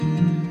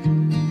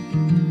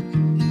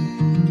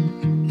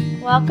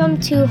Welcome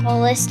to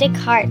Holistic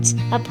Hearts,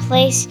 a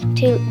place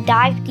to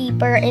dive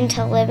deeper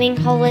into living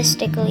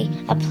holistically,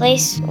 a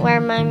place where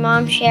my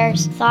mom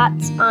shares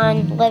thoughts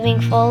on living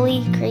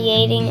fully,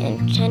 creating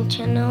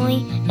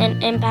intentionally,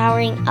 and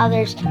empowering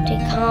others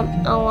to come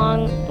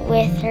along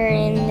with her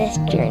in this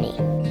journey.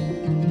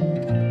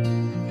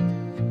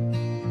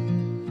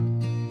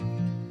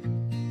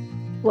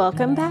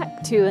 Welcome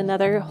back to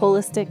another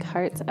Holistic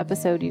Hearts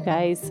episode, you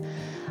guys.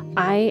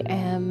 I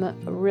am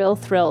real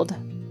thrilled.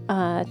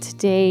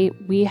 Today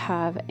we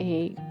have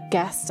a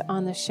guest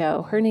on the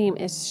show. Her name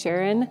is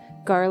Sharon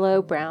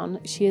Garlow Brown.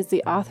 She is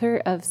the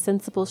author of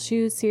Sensible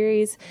Shoes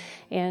series,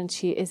 and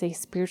she is a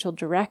spiritual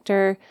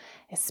director,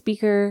 a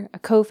speaker, a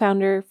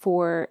co-founder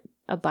for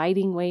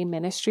Abiding Way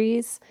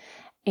Ministries,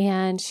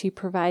 and she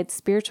provides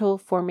spiritual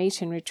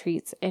formation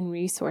retreats and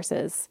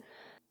resources.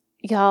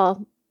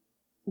 Y'all,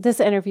 this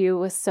interview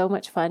was so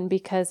much fun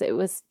because it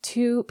was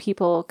two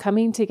people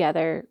coming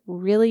together,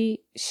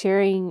 really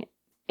sharing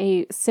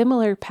a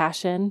similar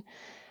passion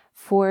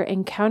for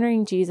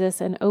encountering Jesus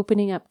and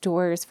opening up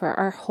doors for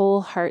our whole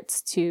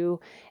hearts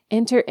to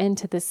enter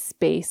into this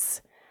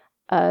space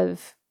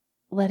of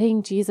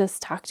letting Jesus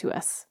talk to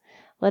us,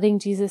 letting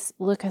Jesus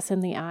look us in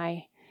the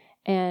eye.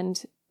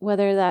 And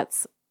whether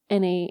that's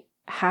in a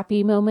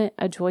happy moment,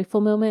 a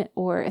joyful moment,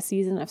 or a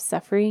season of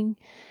suffering.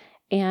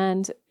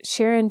 And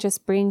Sharon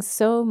just brings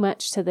so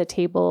much to the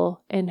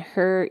table in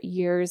her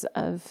years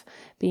of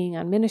being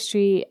on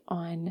ministry,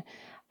 on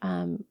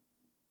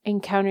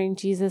encountering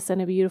Jesus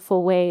in a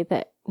beautiful way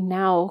that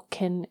now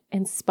can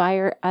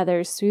inspire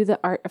others through the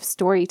art of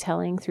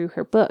storytelling through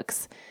her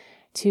books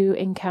to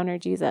encounter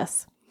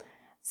Jesus.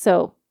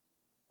 So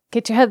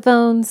get your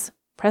headphones,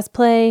 press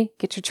play,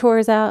 get your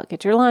chores out,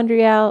 get your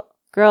laundry out.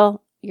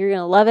 Girl, you're going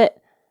to love it.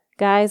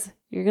 Guys,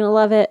 you're going to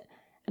love it.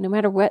 And no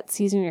matter what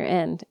season you're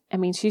in, I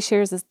mean, she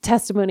shares this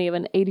testimony of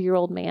an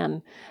 80-year-old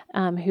man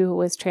who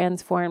was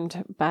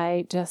transformed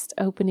by just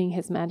opening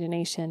his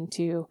imagination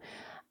to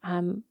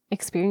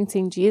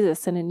experiencing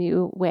Jesus in a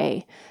new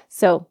way.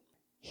 So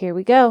here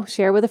we go.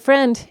 Share with a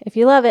friend if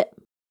you love it.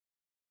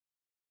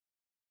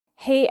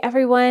 Hey,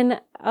 everyone.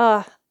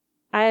 I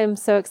am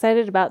so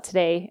excited about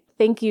today.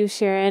 Thank you,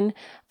 Sharon,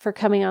 for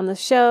coming on the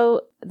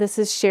show. This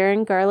is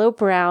Sharon Garlow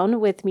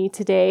Brown with me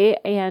today,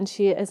 and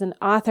she is an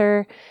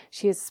author.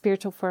 She is a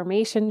spiritual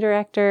formation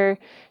director.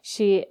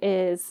 She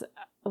is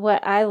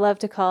what I love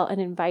to call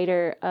an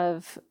inviter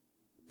of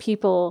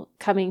people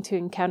coming to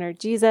encounter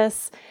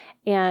Jesus.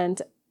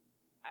 And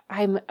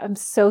I'm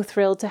so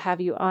thrilled to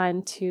have you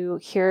on to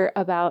hear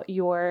about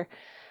your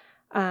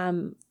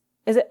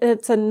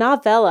it's a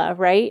novella,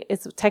 right?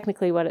 It's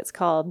technically what it's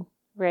called,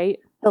 right?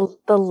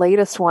 The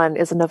latest one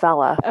is a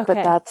novella, Okay.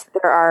 but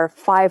there are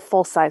 5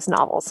 full-size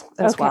novels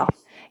as well.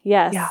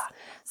 Yes. Yeah.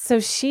 So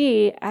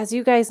she, as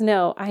you guys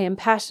know, I am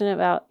passionate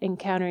about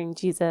encountering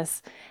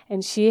Jesus,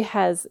 and she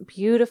has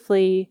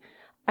beautifully,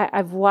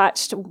 I've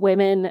watched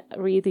women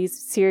read these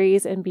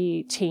series and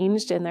be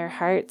changed in their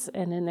hearts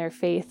and in their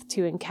faith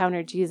to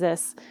encounter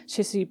Jesus.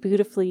 She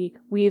beautifully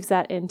weaves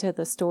that into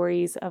the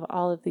stories of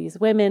all of these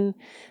women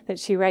that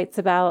she writes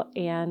about,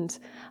 and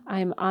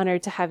I'm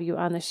honored to have you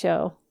on the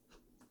show.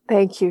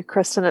 Thank you,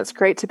 Kristen. It's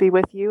great to be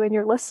with you and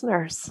your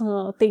listeners.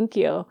 Oh, thank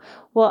you.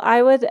 Well,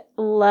 I would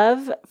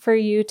love for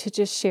you to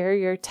just share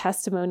your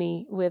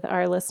testimony with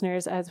our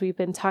listeners as we've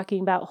been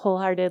talking about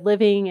wholehearted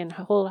living and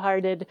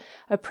wholehearted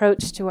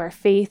approach to our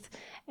faith.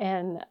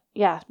 And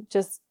yeah,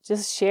 just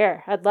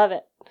share. I'd love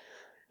it.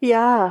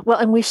 Yeah. Well,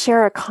 and we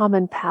share a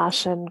common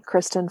passion,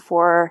 Kristen,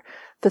 for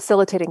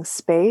facilitating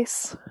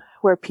space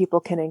where people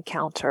can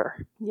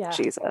encounter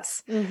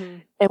Jesus. Mm-hmm.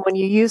 And when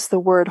you use the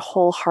word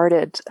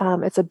wholehearted,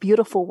 it's a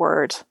beautiful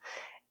word.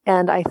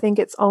 And I think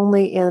it's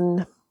only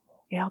in,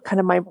 kind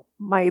of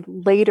my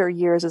later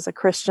years as a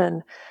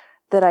Christian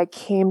that I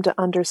came to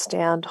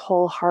understand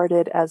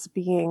wholehearted as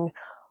being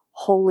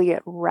wholly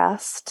at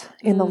rest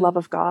in the love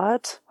of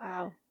God.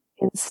 Wow.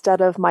 Instead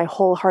of my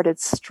wholehearted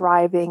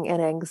striving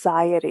and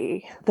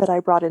anxiety that I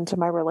brought into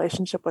my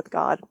relationship with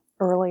God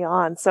early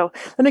on. So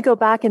let me go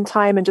back in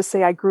time and just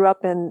say I grew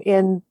up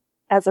in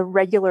as a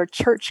regular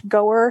church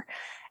goer,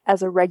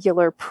 as a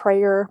regular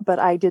prayer, but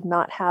I did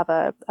not have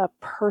a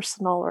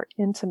personal or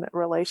intimate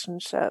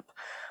relationship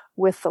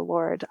with the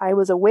Lord. I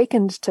was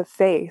awakened to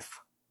faith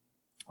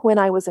when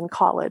I was in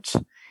college.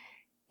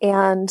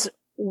 And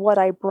what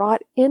I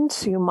brought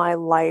into my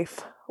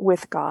life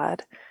with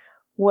God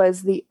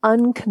was the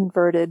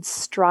unconverted,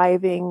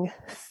 striving,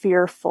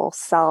 fearful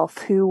self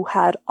who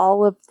had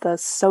all of the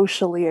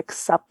socially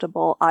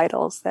acceptable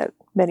idols that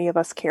many of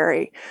us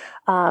carry.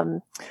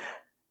 The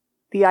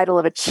idol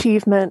of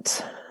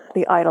achievement,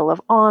 the idol of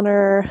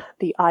honor,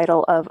 the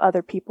idol of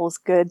other people's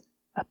good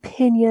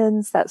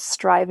opinions, that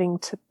striving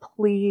to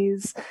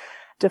please,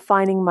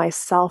 defining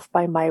myself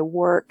by my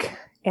work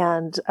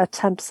and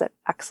attempts at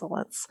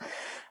excellence.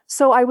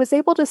 So I was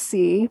able to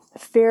see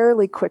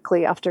fairly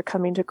quickly after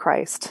coming to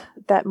Christ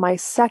that my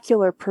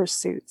secular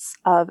pursuits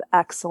of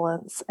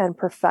excellence and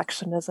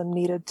perfectionism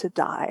needed to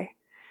die,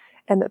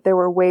 and that there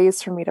were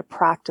ways for me to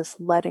practice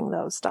letting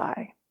those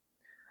die.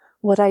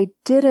 What I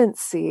didn't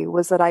see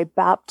was that I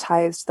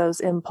baptized those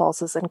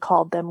impulses and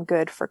called them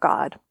good for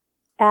God.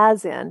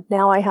 As in,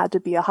 now I had to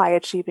be a high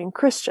achieving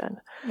Christian.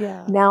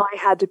 Yeah. Now I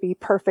had to be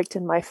perfect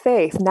in my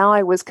faith. Now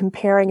I was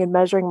comparing and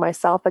measuring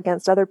myself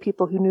against other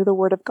people who knew the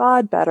word of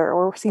God better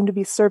or seemed to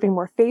be serving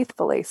more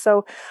faithfully.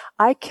 So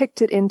I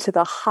kicked it into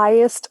the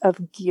highest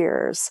of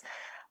gears,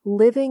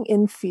 living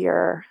in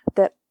fear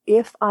that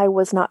if I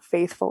was not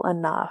faithful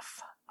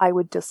enough, I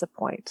would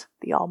disappoint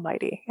the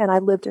Almighty. And I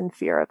lived in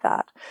fear of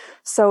that.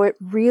 So it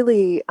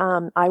really,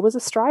 I was a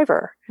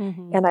striver,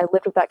 and I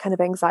lived with that kind of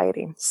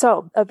anxiety.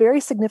 So a very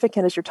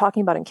significant, as you're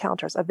talking about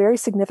encounters, a very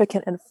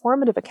significant and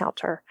formative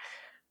encounter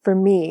for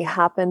me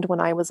happened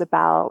when I was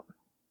about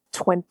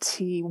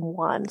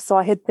 21. So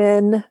I had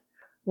been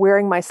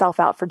wearing myself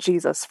out for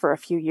Jesus for a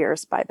few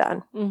years by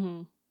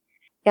then.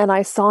 And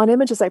I saw an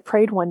image as I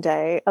prayed one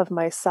day of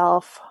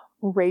myself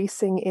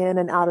racing in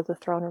and out of the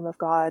throne room of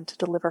God to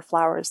deliver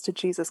flowers to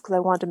Jesus because I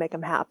wanted to make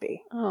him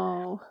happy.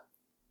 Oh.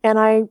 And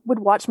I would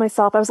watch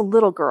myself. I was a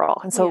little girl.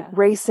 And so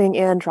racing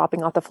in,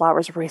 dropping off the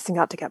flowers, racing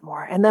out to get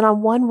more. And then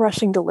on one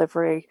rushing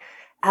delivery,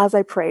 as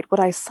I prayed, what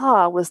I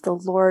saw was the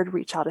Lord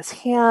reach out his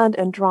hand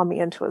and draw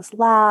me into his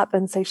lap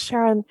and say,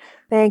 Sharon,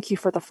 thank you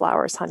for the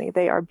flowers, honey.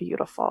 They are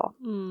beautiful.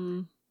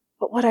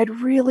 But what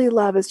I'd really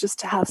love is just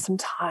to have some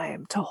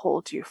time to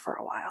hold you for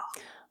a while.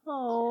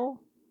 Oh.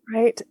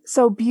 Right?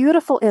 So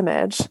beautiful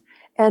image.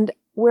 And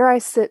where I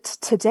sit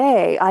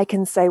today, I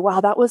can say,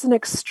 wow, that was an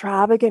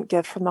extravagant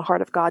gift from the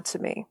heart of God to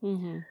me.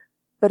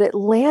 But it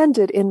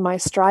landed in my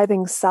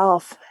striving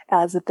self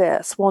as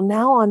this. Well,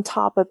 now on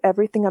top of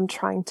everything I'm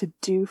trying to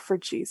do for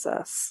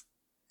Jesus,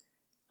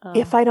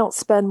 if I don't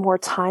spend more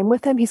time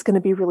with him, he's going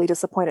to be really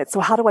disappointed. So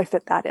how do I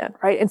fit that in?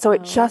 Right? And so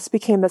it just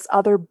became this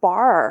other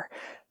bar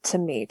to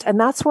meet. And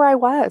that's where I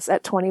was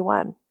at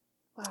 21.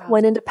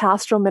 Went into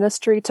pastoral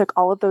ministry, took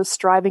all of those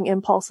striving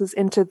impulses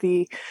into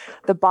the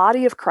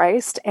body of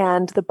Christ,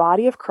 and the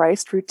body of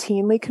Christ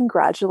routinely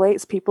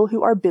congratulates people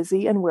who are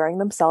busy and wearing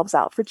themselves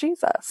out for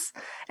Jesus.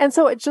 And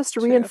so it just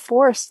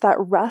reinforced that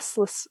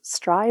restless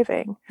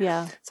striving.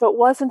 Yeah. So it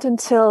wasn't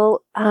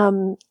until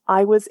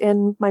I was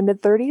in my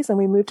mid-30s and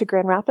we moved to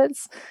Grand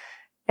Rapids,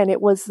 and it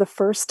was the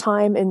first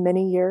time in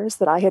many years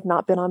that I had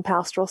not been on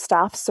pastoral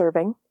staff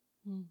serving.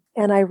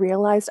 And I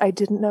realized I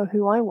didn't know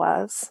who I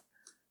was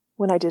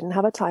when I didn't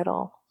have a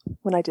title,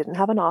 when I didn't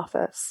have an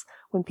office,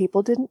 when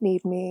people didn't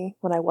need me,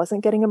 when I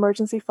wasn't getting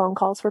emergency phone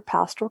calls for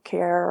pastoral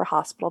care or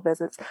hospital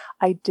visits.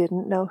 I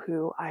didn't know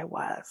who I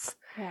was.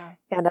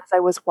 And as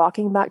I was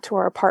walking back to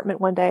our apartment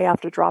one day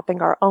after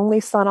dropping our only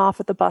son off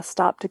at the bus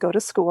stop to go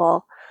to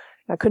school,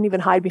 I couldn't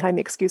even hide behind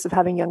the excuse of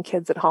having young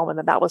kids at home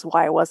and that was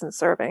why I wasn't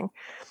serving.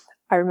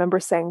 I remember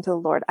saying to the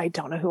Lord, I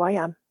don't know who I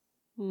am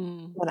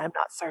when I'm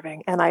not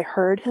serving. And I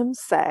heard him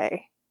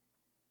say,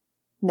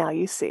 now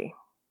you see.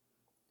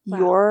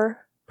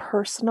 Your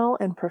personal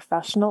and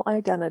professional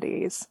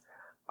identities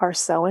are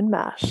so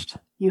enmeshed.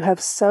 You have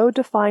so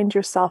defined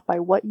yourself by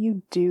what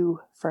you do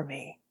for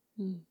me.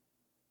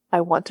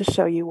 I want to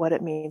show you what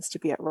it means to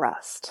be at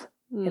rest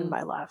in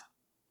my love.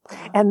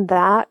 And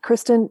that,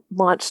 Kristen,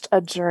 launched a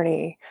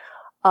journey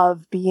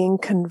of being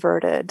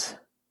converted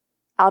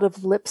out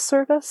of lip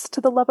service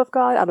to the love of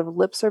God, out of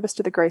lip service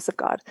to the grace of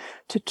God,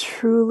 to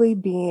truly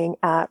being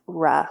at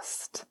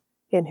rest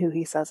in who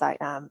he says I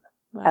am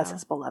as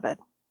his beloved.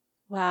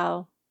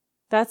 Wow.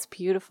 That's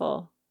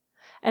beautiful.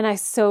 And I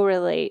so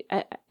relate.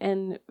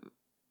 And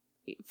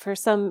for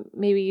some,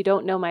 maybe you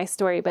don't know my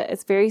story, but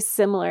it's very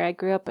similar. I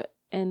grew up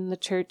in the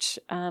church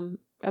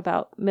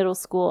about middle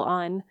school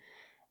on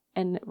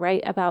and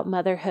right about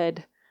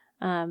motherhood.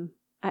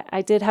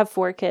 I did have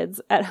 4 kids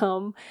at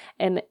home,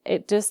 and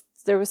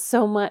there was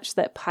so much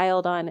that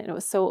piled on, and it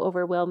was so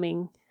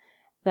overwhelming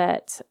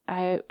that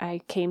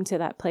I came to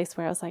that place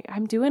where I was like,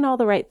 I'm doing all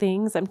the right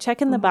things. I'm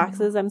checking the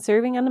boxes. I'm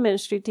serving on the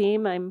ministry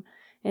team. I'm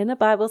in a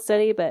Bible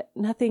study, but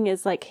nothing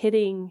is like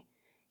hitting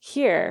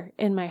here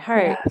in my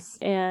heart.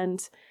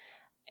 And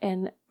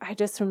I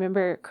just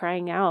remember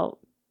crying out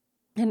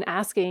and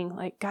asking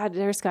like, God,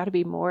 there's got to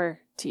be more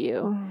to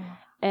you.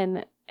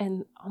 And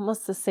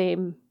almost the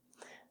same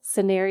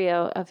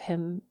scenario of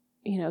him,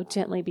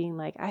 gently being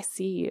like, I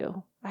see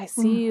you. I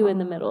see you in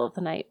the middle of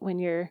the night when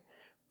you're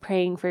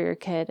praying for your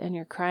kid and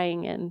you're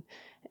crying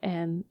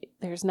and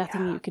there's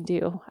nothing you can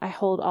do. I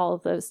hold all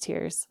of those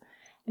tears.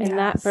 And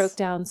that broke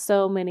down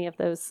so many of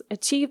those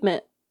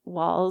achievement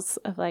walls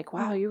of like,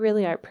 wow, you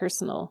really are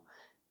personal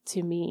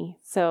to me.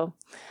 So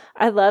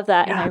I love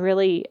that. And I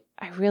really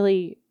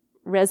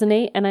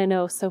resonate. And I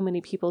know so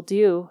many people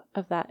do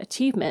of that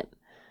achievement.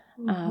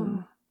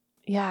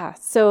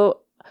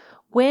 So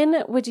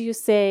when would you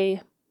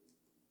say,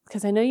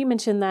 because I know you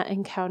mentioned that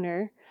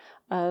encounter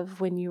of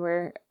when you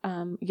were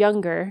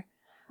younger,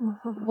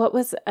 what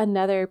was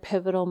another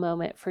pivotal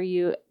moment for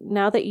you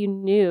now that you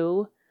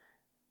knew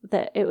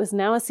that it was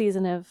now a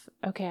season of,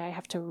 okay, I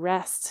have to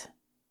rest.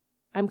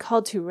 I'm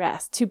called to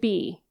rest, to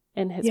be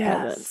in his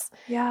presence.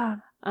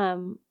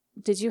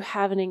 Did you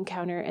have an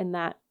encounter in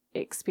that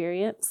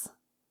experience?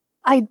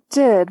 I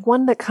did.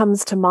 One that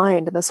comes to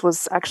mind, and this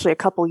was actually a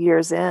couple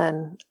years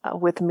in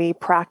with me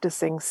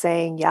practicing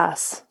saying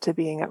yes to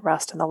being at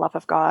rest in the love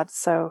of God.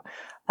 So,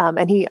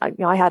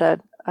 I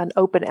had an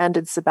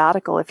open-ended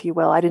sabbatical, if you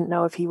will. I didn't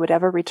know if he would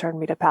ever return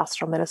me to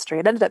pastoral ministry.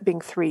 It ended up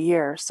being 3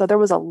 years. So there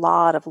was a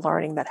lot of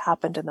learning that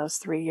happened in those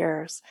 3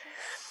 years.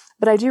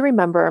 But I do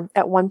remember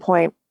at one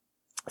point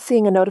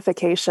seeing a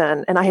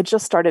notification, and I had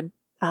just started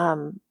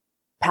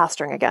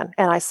pastoring again,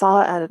 and I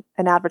saw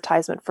an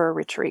advertisement for a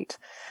retreat.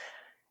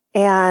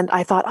 And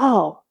I thought,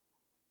 oh,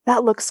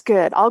 that looks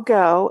good. I'll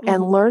go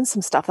and learn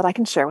some stuff that I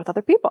can share with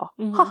other people.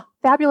 Huh,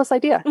 fabulous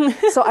idea.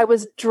 So I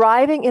was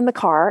driving in the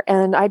car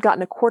and I'd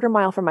gotten a quarter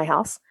mile from my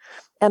house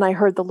and I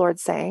heard the Lord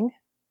saying,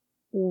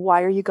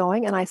 why are you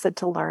going? And I said,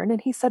 to learn.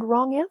 And he said,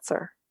 wrong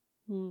answer.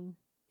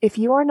 If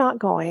you are not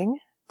going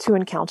to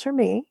encounter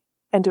me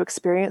and to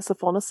experience the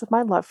fullness of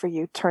my love for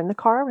you, turn the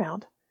car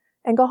around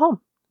and go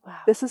home. Wow.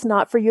 This is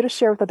not for you to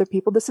share with other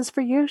people. This is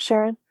for you,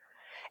 Sharon.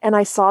 And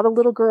I saw the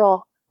little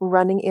girl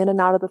running in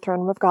and out of the throne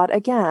room of God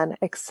again,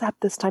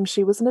 except this time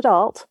she was an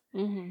adult.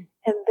 And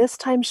this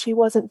time she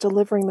wasn't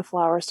delivering the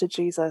flowers to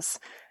Jesus.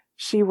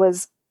 She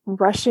was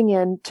rushing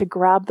in to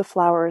grab the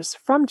flowers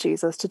from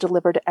Jesus to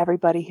deliver to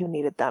everybody who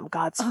needed them.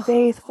 God's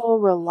faithful,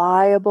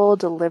 reliable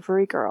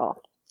delivery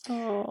girl.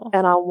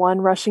 And on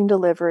one rushing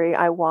delivery,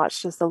 I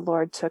watched as the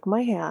Lord took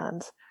my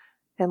hand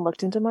and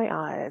looked into my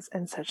eyes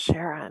and said,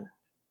 Sharon,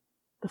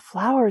 the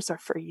flowers are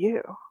for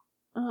you.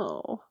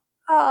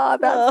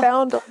 That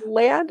found a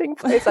landing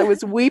place. I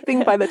was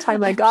weeping by the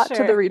time I got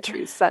to the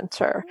retreat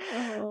center.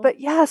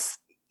 But yes,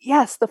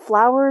 the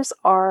flowers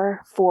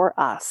are for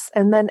us.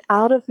 And then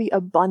out of the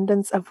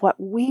abundance of what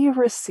we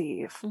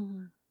receive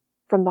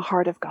from the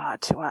heart of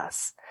God to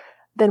us,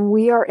 then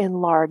we are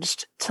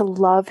enlarged to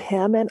love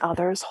him and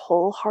others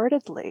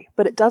wholeheartedly.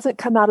 But it doesn't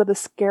come out of the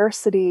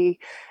scarcity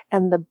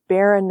and the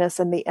barrenness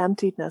and the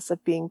emptiness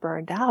of being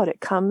burned out.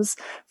 It comes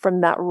from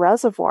that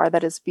reservoir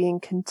that is being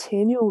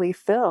continually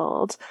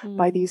filled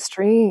by these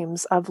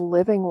streams of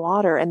living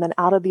water. And then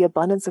out of the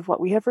abundance of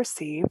what we have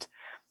received,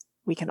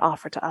 we can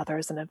offer to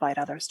others and invite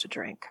others to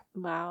drink.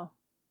 Wow.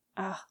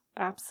 Oh,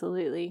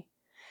 absolutely.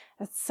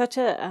 It's such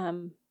a,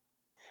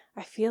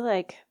 I feel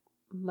like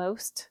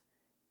most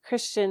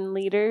Christian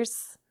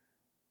leaders,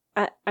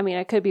 I mean,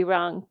 I could be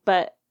wrong,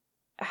 but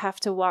have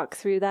to walk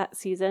through that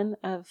season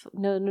of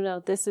no,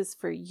 this is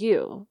for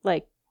you.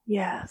 Like,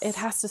 yes, it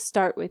has to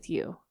start with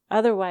you.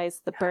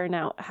 Otherwise, the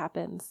burnout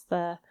happens,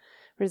 the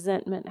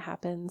resentment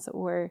happens,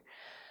 or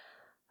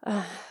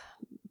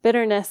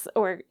bitterness,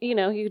 or,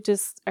 you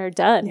just are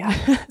done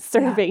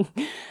serving.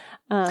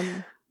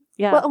 Well,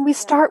 and we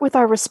start with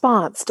our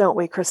response, don't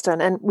we,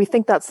 Kristen? And we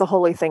think that's the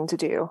holy thing to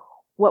do.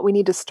 What we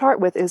need to start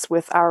with is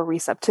with our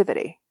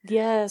receptivity.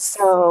 Yes.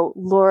 So,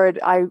 Lord,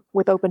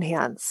 with open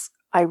hands,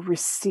 I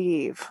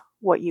receive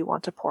what you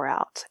want to pour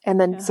out. And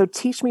then, so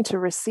teach me to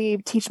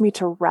receive, teach me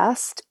to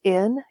rest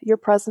in your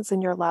presence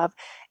and your love.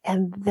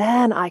 And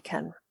then I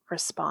can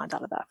respond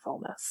out of that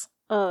fullness.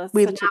 Oh, that's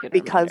we such a love good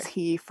because reminder.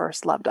 He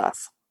first loved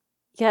us.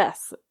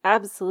 Yes,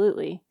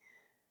 absolutely.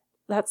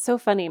 That's so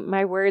funny.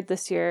 My word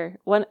this year,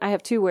 I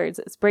have 2 words.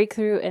 It's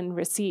breakthrough and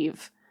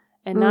receive.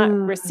 And not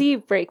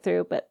receive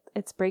breakthrough, but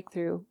it's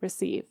breakthrough,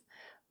 receive.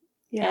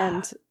 Yeah.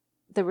 And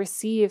the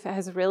receive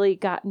has really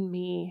gotten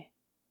me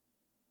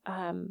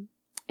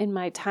in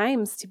my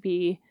times to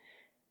be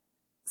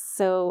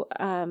so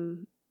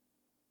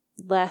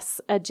less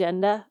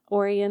agenda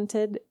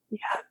oriented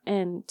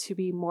and to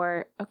be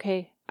more,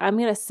 okay, I'm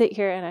going to sit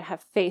here and I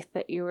have faith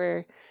that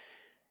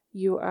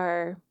you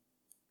are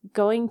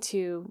going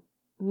to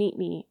meet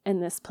me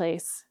in this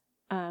place.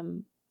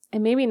 And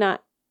maybe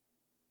not,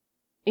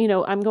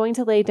 I'm going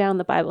to lay down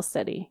the Bible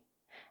study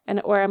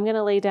or I'm going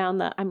to lay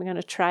down I'm going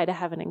to try to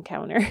have an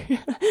encounter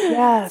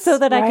so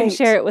that I can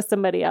share it with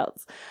somebody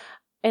else.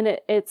 And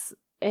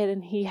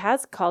and he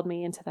has called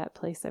me into that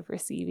place of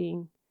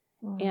receiving.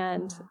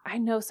 And I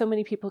know so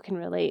many people can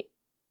relate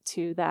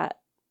to that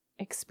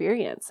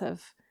experience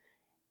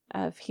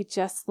of he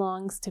just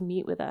longs to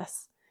meet with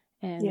us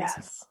and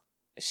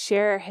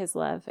share his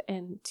love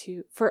and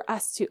for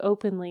us to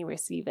openly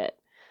receive it.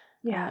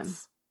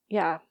 Yes.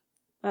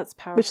 That's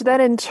powerful. Which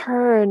then in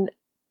turn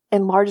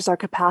enlarges our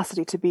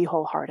capacity to be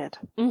wholehearted,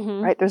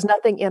 right? There's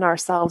nothing in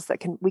ourselves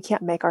we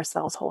can't make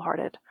ourselves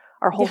wholehearted.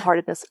 Our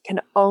wholeheartedness can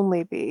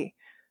only be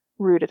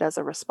rooted as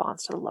a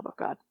response to the love of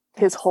God.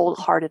 His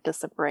wholehearted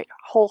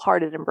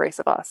embrace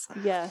of us.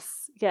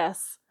 Yes.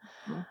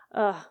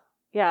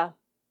 Yeah.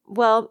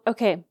 Well,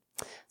 okay.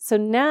 So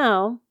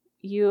now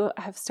you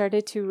have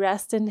started to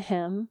rest in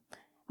him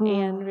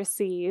and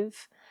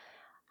receive.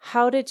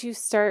 How did you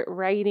start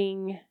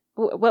writing?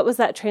 What was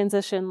that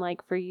transition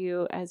like for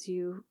you as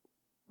you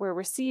were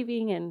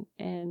receiving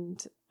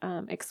and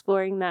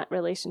exploring that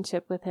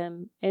relationship with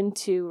him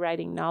into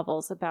writing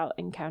novels about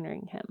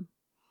encountering him?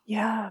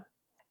 Yeah.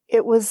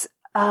 It was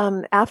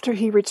after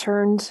he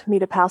returned me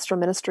to pastoral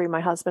ministry, my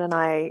husband and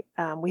I,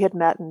 we had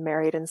met and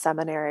married in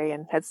seminary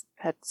and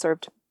had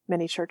served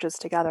many churches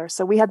together.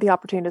 So we had the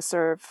opportunity to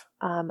serve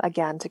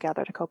again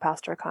together to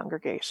co-pastor a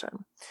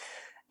congregation.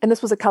 And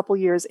this was a couple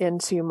years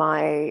into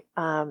my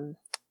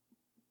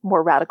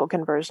more radical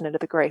conversion into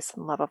the grace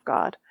and love of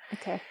God.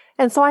 Okay.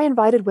 And so I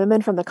invited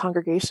women from the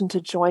congregation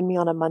to join me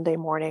on a Monday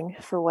morning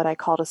for what I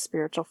called a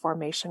spiritual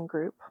formation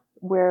group,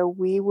 where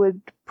we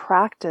would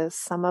practice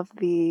some of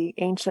the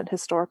ancient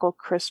historical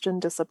Christian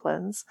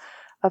disciplines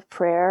of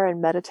prayer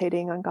and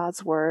meditating on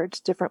God's word,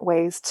 different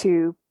ways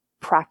to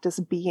practice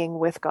being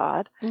with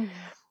God. Mm-hmm.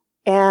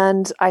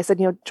 And I said,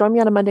 join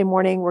me on a Monday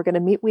morning. We're going to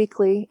meet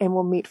weekly and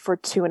we'll meet for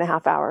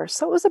 2.5 hours.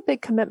 So it was a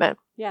big commitment.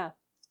 Yeah.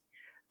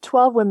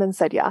 12 women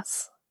said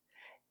yes.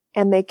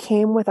 And they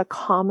came with a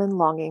common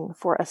longing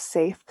for a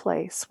safe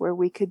place where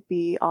we could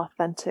be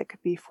authentic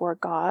before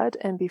God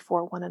and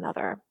before one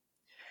another.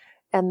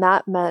 And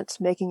that meant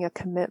making a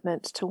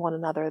commitment to one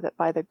another that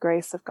by the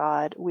grace of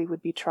God, we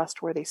would be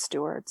trustworthy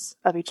stewards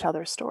of each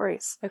other's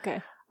stories.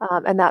 Okay.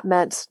 And that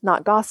meant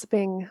not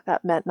gossiping.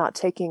 That meant not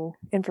taking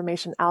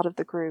information out of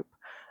the group.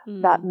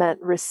 That meant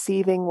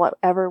receiving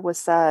whatever was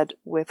said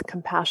with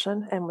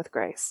compassion and with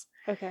grace.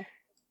 Okay.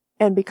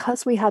 And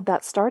because we had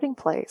that starting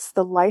place,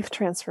 the life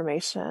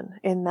transformation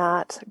in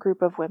that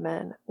group of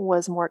women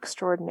was more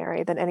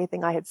extraordinary than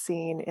anything I had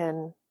seen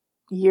in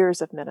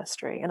years of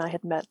ministry. And I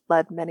had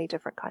led many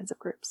different kinds of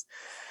groups.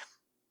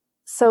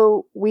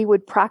 So we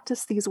would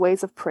practice these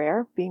ways of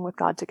prayer, being with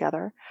God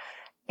together,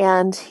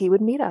 and he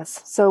would meet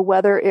us. So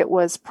whether it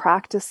was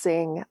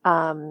practicing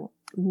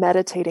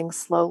meditating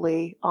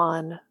slowly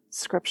on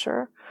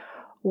scripture,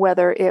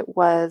 whether it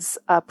was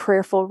a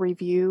prayerful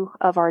review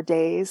of our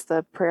days,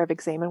 the prayer of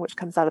Examen, which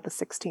comes out of the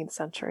 16th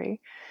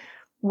century,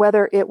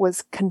 whether it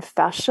was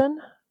confession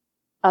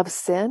of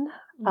sin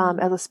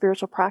as a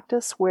spiritual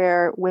practice,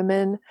 where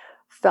women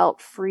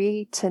felt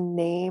free to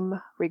name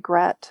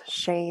regret,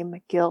 shame,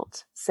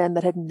 guilt, sin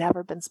that had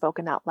never been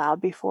spoken out loud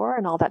before,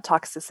 and all that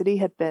toxicity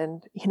had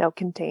been,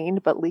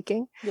 contained but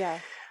leaking. Yeah.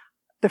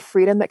 The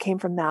freedom that came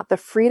from that, the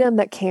freedom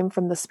that came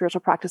from the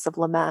spiritual practice of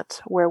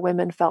lament, where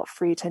women felt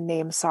free to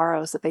name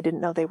sorrows that they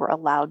didn't know they were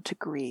allowed to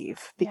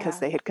grieve because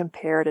they had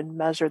compared and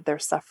measured their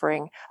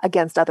suffering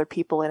against other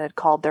people and had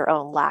called their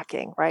own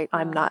lacking, right?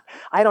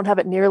 I don't have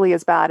it nearly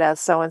as bad as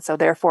so-and-so,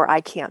 therefore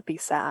I can't be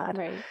sad.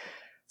 Right.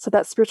 So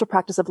that spiritual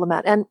practice of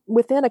lament. And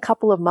within a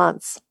couple of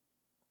months,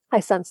 I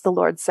sensed the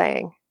Lord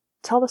saying,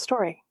 tell the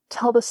story.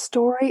 Tell the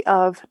story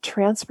of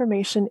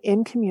transformation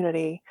in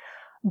community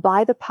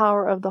by the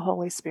power of the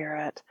Holy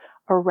Spirit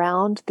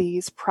around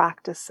these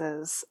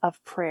practices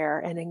of prayer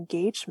and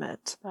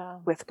engagement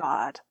with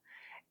God.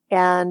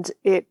 And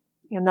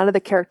none of the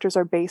characters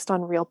are based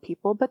on real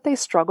people, but they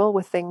struggle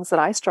with things that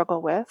I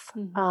struggle with,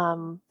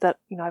 that,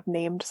 I've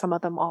named some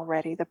of them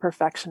already: the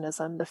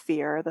perfectionism, the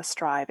fear, the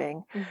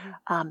striving,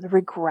 the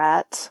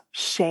regret,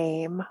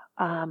 shame,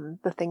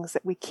 the things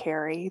that we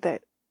carry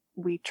that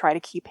we try to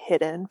keep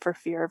hidden for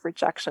fear of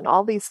rejection,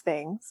 all these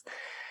things.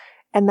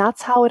 And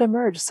that's how it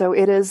emerged. So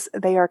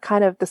they are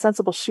kind of, the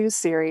Sensible Shoes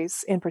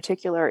series in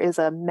particular is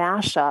a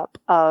mashup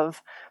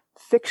of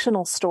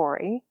fictional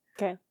story,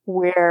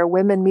 where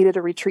women meet at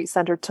a retreat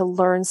center to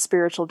learn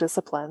spiritual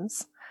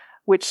disciplines,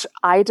 which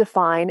I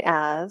define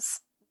as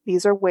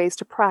these are ways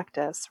to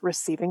practice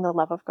receiving the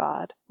love of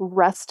God,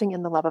 resting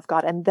in the love of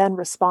God, and then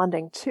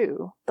responding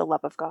to the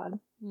love of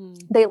God.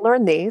 They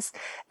learn these.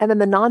 And then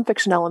the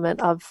nonfiction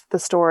element of the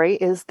story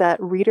is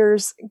that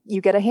readers, you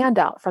get a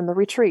handout from the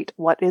retreat.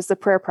 What is the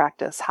prayer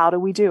practice? How do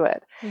we do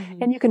it?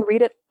 And you can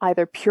read it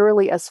either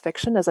purely as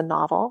fiction, as a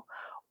novel,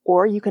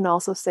 or you can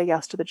also say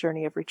yes to the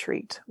journey of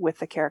retreat with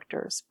the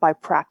characters by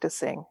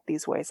practicing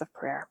these ways of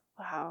prayer.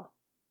 Wow.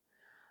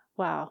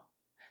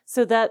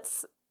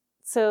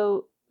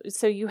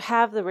 So you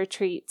have the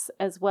retreats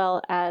as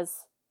well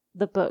as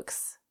the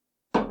books,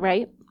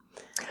 right?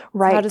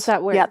 Right. So how does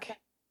that work? Yep.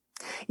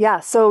 Yeah.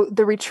 So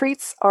the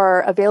retreats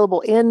are available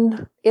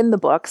in the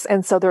books.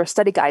 And so there are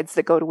study guides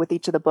that go with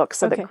each of the books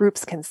so that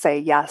groups can say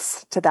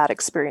yes to that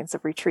experience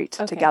of retreat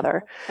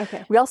together.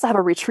 Okay. We also have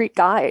a retreat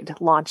guide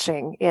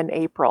launching in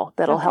April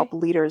that'll help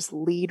leaders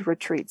lead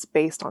retreats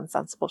based on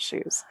Sensible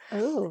Shoes.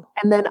 Oh.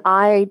 And then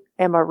I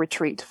am a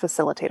retreat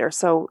facilitator.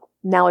 So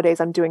nowadays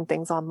I'm doing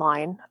things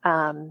online,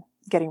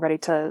 getting ready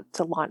to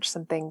launch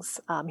some things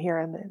here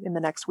in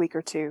the next week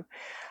or two.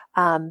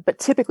 But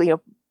typically,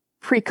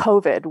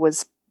 pre-COVID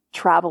was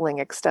traveling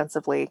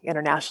extensively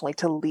internationally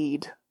to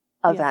lead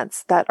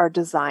events that are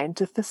designed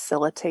to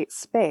facilitate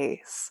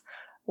space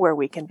where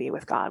we can be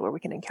with God, where we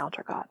can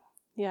encounter God.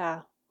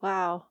 Yeah.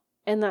 Wow.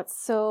 And that's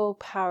so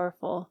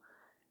powerful.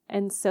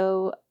 And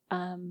so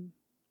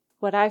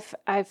what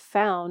I've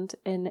found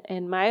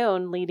in my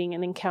own leading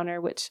an encounter,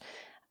 which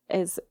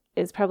is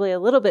probably a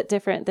little bit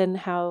different than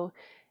how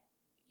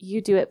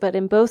you do it, but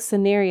in both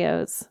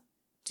scenarios,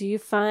 do you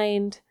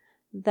find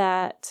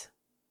that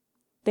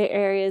the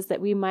areas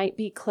that we might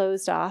be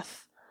closed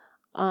off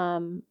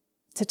to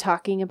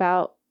talking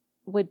about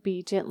would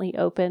be gently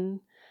open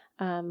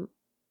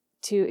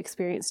to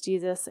experience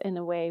Jesus in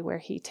a way where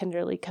he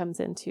tenderly comes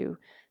into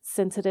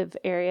sensitive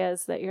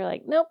areas that you're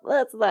like, nope,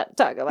 let's not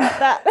talk about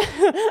that.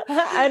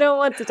 I don't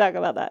want to talk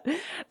about that.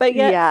 But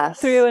yet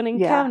through an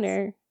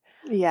encounter,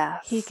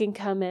 he can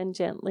come in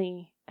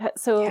gently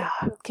So Yeah.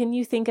 can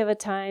you think of a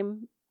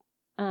time,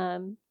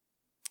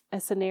 a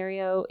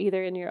scenario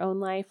either in your own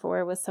life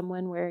or with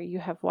someone where you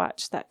have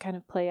watched that kind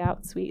of play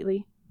out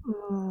sweetly?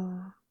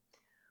 Mm.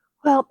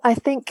 Well, I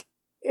think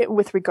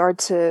with regard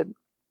to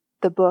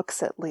the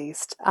books, at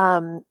least,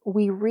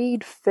 we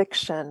read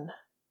fiction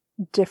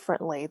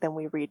differently than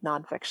we read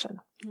nonfiction.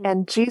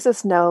 And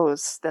Jesus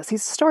knows this.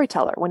 He's a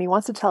storyteller. When he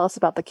wants to tell us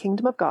about the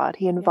kingdom of God,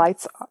 he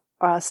invites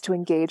us to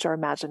engage our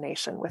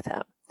imagination with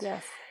him.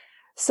 Yes.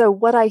 So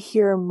what I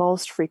hear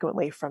most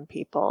frequently from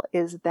people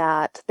is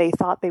that they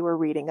thought they were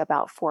reading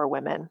about 4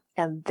 women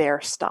and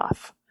their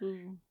stuff.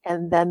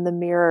 And then the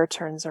mirror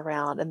turns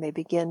around and they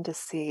begin to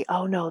see,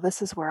 oh no,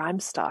 this is where I'm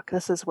stuck.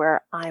 This is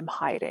where I'm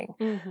hiding.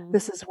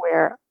 This is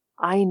where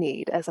I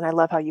need, and I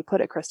love how you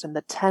put it, Kristen,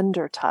 the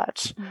tender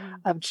touch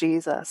of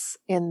Jesus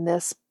in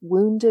this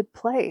wounded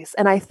place.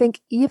 And I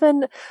think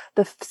even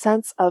the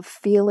sense of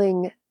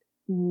feeling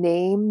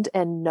named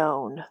and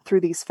known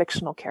through these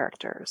fictional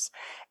characters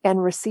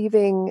and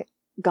receiving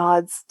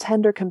God's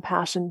tender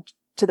compassion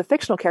to the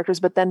fictional characters,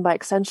 but then by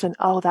extension,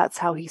 oh, that's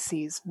how he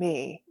sees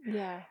me,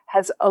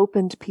 has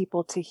opened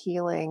people to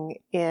healing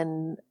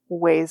in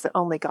ways that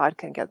only God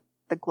can get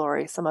the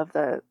glory. Some of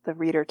the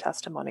reader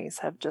testimonies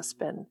have just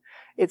been,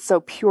 it's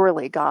so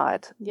purely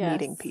God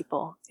meeting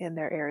people in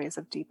their areas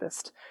of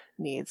deepest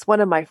needs. One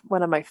of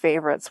my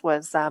favorites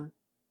was an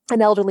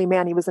elderly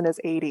man. He was in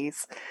his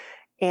 80s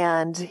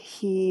and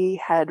he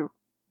had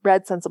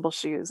read Sensible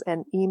Shoes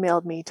and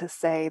emailed me to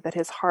say that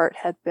his heart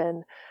had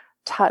been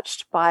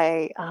touched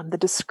by the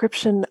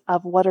description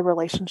of what a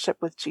relationship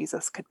with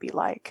Jesus could be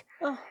like.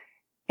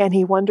 And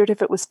he wondered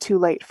if it was too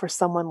late for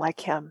someone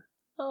like him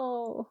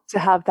to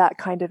have that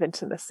kind of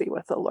intimacy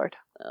with the Lord.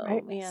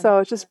 Right? Man. So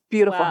it's just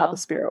beautiful how the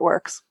Spirit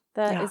works.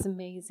 That is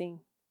amazing.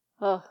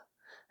 Oh,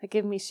 that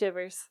gives me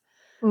shivers.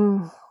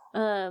 Wow.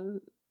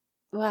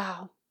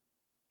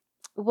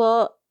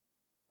 Well,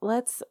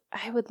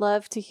 I would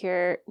love to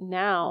hear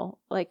now,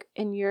 like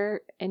in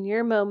your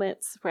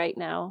moments right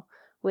now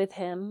with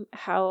him,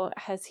 how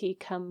has he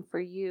come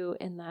for you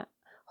in that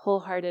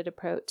wholehearted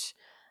approach?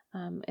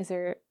 Is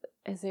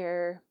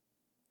there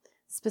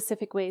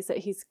specific ways that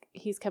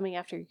he's coming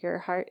after your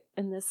heart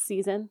in this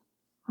season?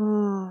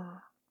 You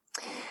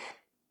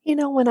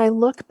know, when I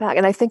look back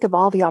and I think of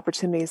all the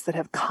opportunities that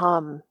have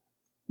come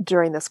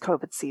during this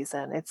COVID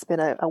season, it's been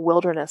a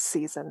wilderness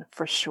season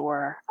for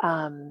sure.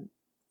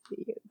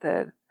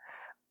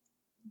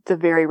 The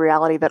very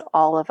reality that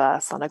all of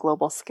us on a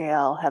global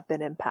scale have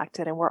been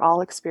impacted and we're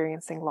all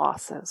experiencing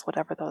losses,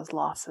 whatever those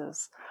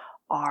losses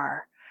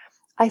are.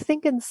 I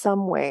think in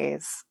some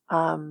ways,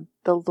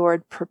 the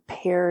Lord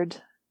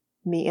prepared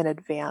me in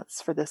advance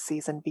for this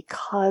season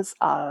because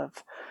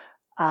of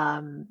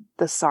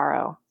the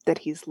sorrow that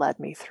he's led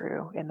me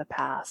through in the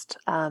past,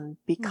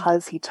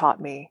 because he taught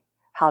me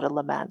how to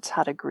lament,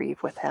 how to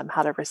grieve with him,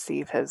 how to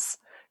receive his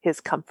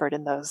comfort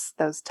in those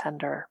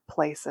tender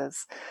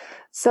places.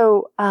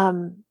 So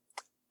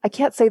I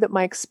can't say that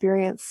my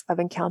experience of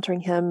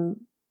encountering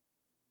him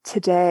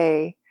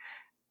today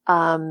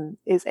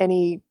is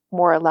any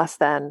more or less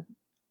than,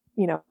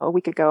 a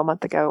week ago, a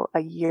month ago,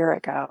 a year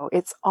ago.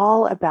 It's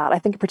all about, I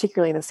think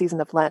particularly in the season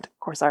of Lent, of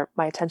course,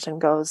 my attention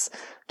goes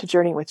to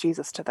journeying with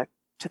Jesus to the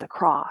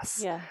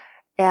cross. Yeah.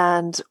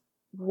 And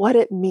what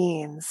it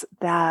means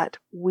that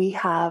we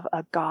have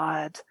a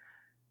God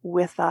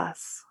with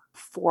us,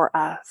 for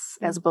us,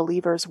 as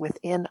believers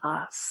within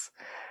us,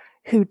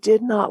 who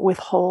did not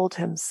withhold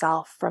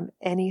himself from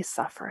any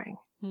suffering,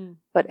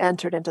 but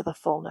entered into the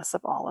fullness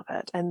of all of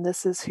it. And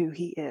this is who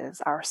he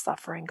is, our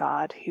suffering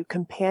God, who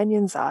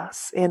companions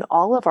us in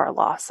all of our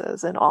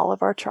losses, in all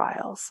of our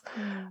trials,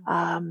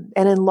 and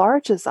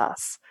enlarges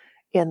us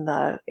in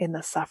the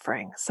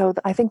suffering. So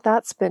I think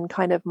that's been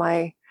kind of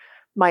my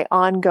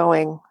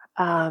ongoing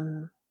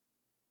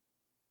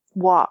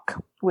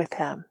walk with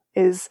him,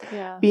 is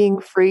being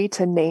free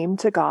to name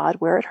to God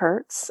where it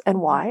hurts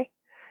and why,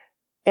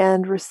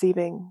 and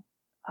receiving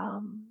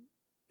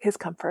his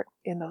comfort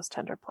in those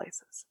tender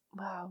places.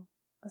 Wow,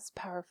 that's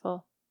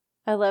powerful.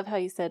 I love how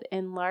you said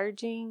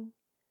enlarging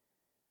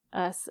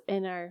us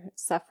in our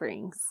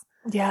sufferings.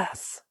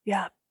 Yes.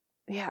 Yeah.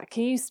 Yeah.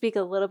 Can you speak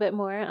a little bit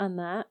more on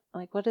that?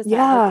 Like, what does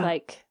that look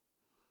like?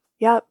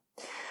 Yep.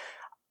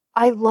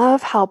 I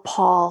love how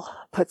Paul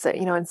puts it,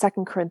 in 2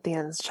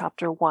 Corinthians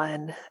chapter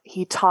 1,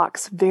 he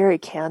talks very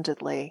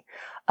candidly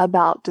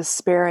about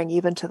despairing,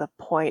 even to the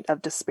point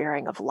of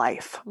despairing of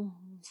life.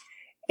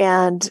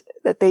 And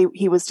that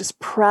he was just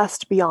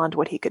pressed beyond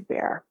what he could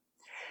bear.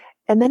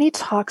 And then he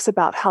talks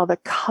about how the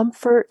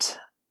comfort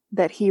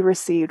that he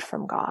received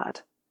from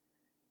God,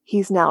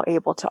 he's now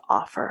able to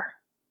offer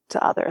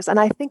to others. And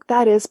I think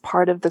that is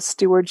part of the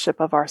stewardship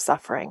of our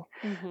suffering,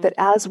 that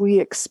as we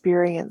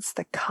experience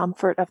the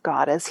comfort of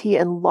God, as he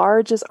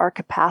enlarges our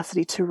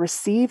capacity to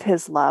receive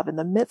his love in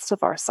the midst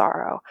of our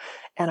sorrow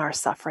and our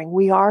suffering,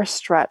 we are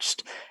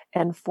stretched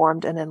and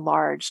formed and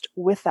enlarged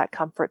with that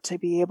comfort to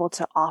be able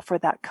to offer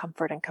that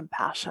comfort and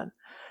compassion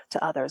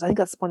to others. I think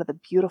that's one of the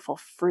beautiful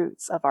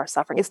fruits of our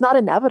suffering. It's not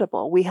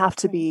inevitable. We have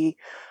to be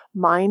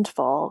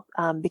mindful,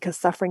 because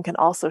suffering can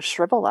also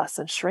shrivel us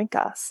and shrink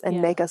us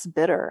and make us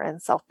bitter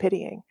and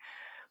self-pitying.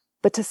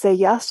 But to say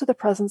yes to the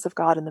presence of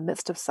God in the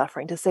midst of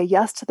suffering, to say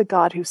yes to the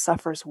God who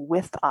suffers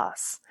with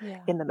us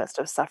in the midst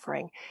of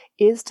suffering,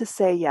 is to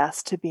say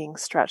yes to being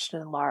stretched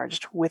and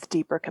enlarged with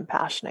deeper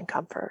compassion and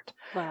comfort.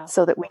 Wow.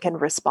 So that we can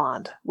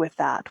respond with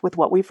that, with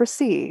what we've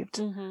received,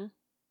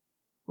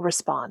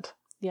 respond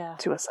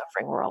to a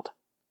suffering world.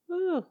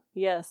 Ooh,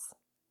 yes.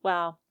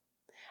 Wow.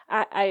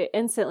 I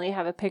instantly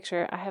have a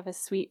picture. I have a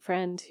sweet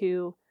friend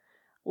who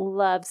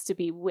loves to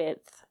be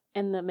with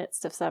in the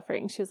midst of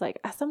suffering. She was like,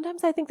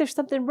 sometimes I think there's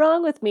something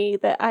wrong with me,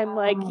 that I'm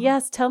like,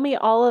 yes, tell me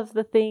all of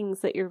the things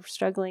that you're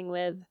struggling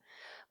with.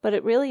 But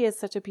it really is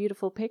such a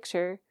beautiful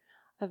picture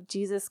of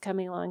Jesus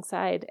coming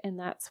alongside. And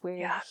that's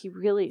where he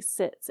really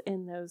sits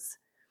in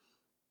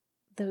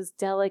those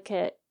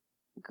delicate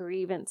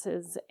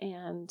grievances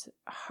and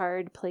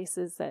hard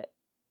places that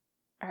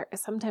are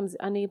sometimes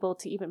unable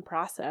to even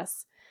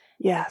process.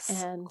 Yes.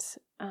 And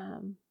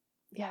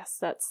yes,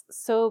 that's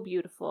so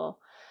beautiful.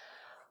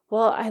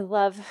 Well, I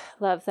love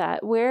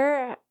that.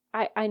 Where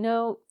I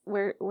know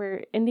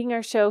we're ending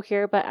our show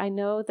here, but I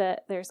know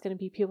that there's going to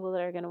be people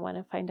that are going to want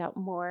to find out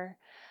more,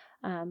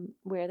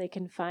 where they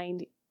can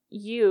find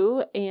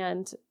you.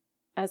 And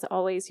as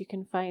always, you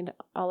can find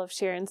all of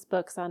Sharon's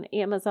books on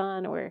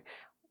Amazon or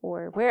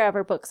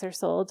wherever books are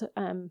sold.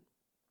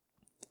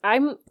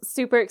 I'm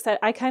super excited.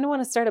 I kind of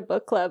want to start a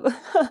book club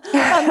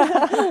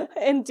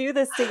and do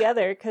this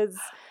together, because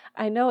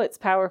I know it's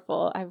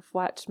powerful. I've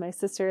watched my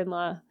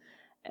sister-in-law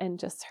and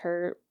just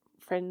her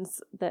friends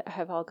that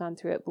have all gone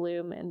through it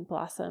bloom and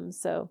blossom.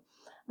 So,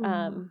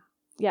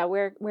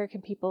 where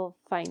can people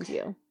find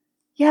you?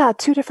 Yeah,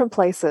 2 different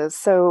places.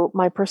 So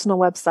my personal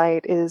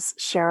website is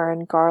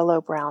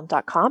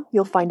SharonGarlowBrown.com.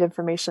 You'll find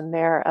information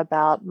there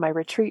about my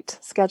retreat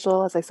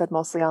schedule, as I said,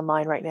 mostly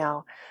online right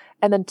now.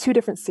 And then 2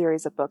 different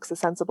series of books, the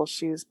Sensible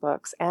Shoes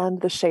books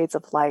and the Shades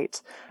of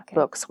Light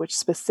books, which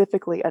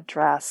specifically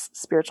address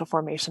spiritual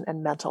formation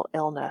and mental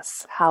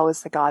illness. How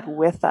is the God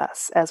with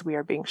us as we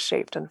are being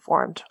shaped and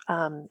formed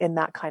in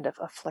that kind of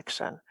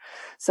affliction?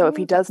 So if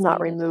he does not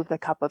remove the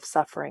cup of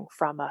suffering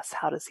from us,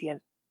 how does he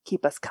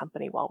keep us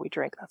company while we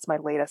drink? That's my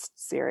latest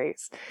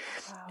series.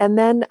 Wow. And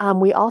then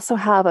we also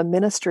have a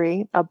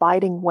ministry,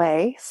 Abiding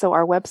Way. So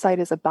our website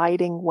is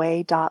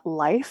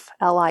abidingway.life,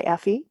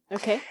 L-I-F-E.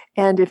 Okay.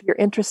 And if you're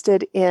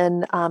interested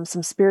in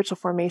some spiritual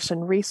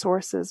formation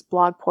resources,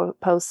 blog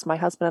posts, my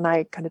husband and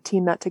I kind of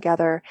team that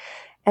together.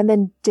 And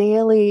then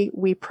daily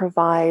we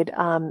provide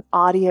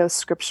audio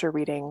scripture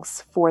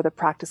readings for the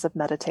practice of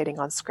meditating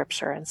on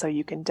scripture. And so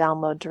you can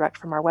download direct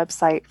from our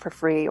website for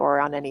free or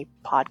on any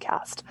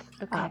podcast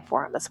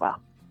forum as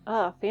well.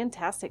 Oh,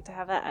 fantastic to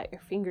have that at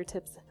your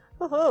fingertips.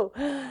 Oh,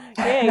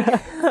 yay.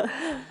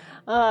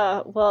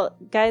 Well,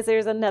 guys,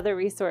 there's another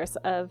resource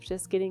of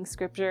just getting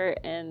scripture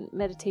and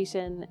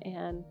meditation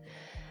and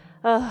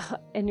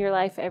in your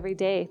life every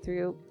day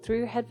through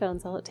your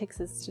headphones. All it takes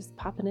is just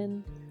popping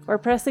in or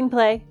pressing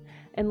play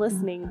and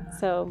listening.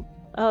 So,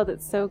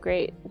 that's so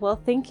great. Well,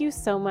 thank you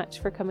so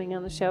much for coming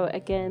on the show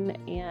again.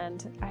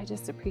 And I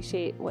just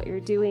appreciate what you're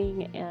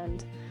doing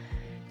and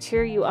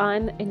cheer you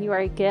on. And you are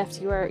a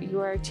gift. You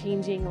are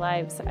changing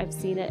lives. I've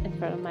seen it in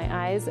front of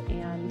my eyes,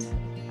 and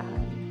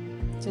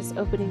just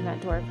opening that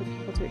door for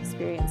people to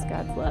experience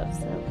God's love.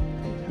 So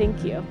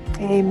thank you.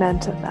 Amen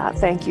to that.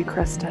 Thank you,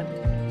 Kristen.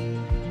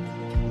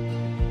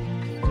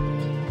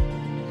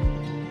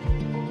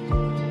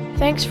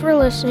 Thanks for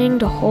listening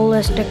to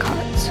Holistic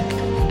Hearts.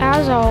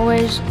 As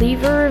always,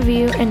 leave a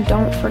review and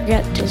don't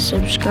forget to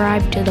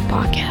subscribe to the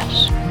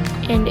podcast.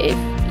 And if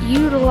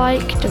you'd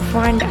like to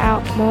find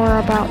out more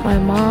about my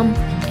mom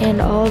and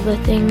all the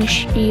things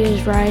she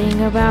is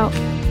writing about,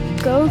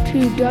 go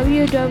to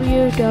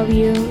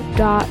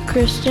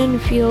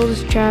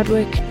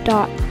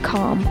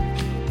www.kristenfieldschadwick.com.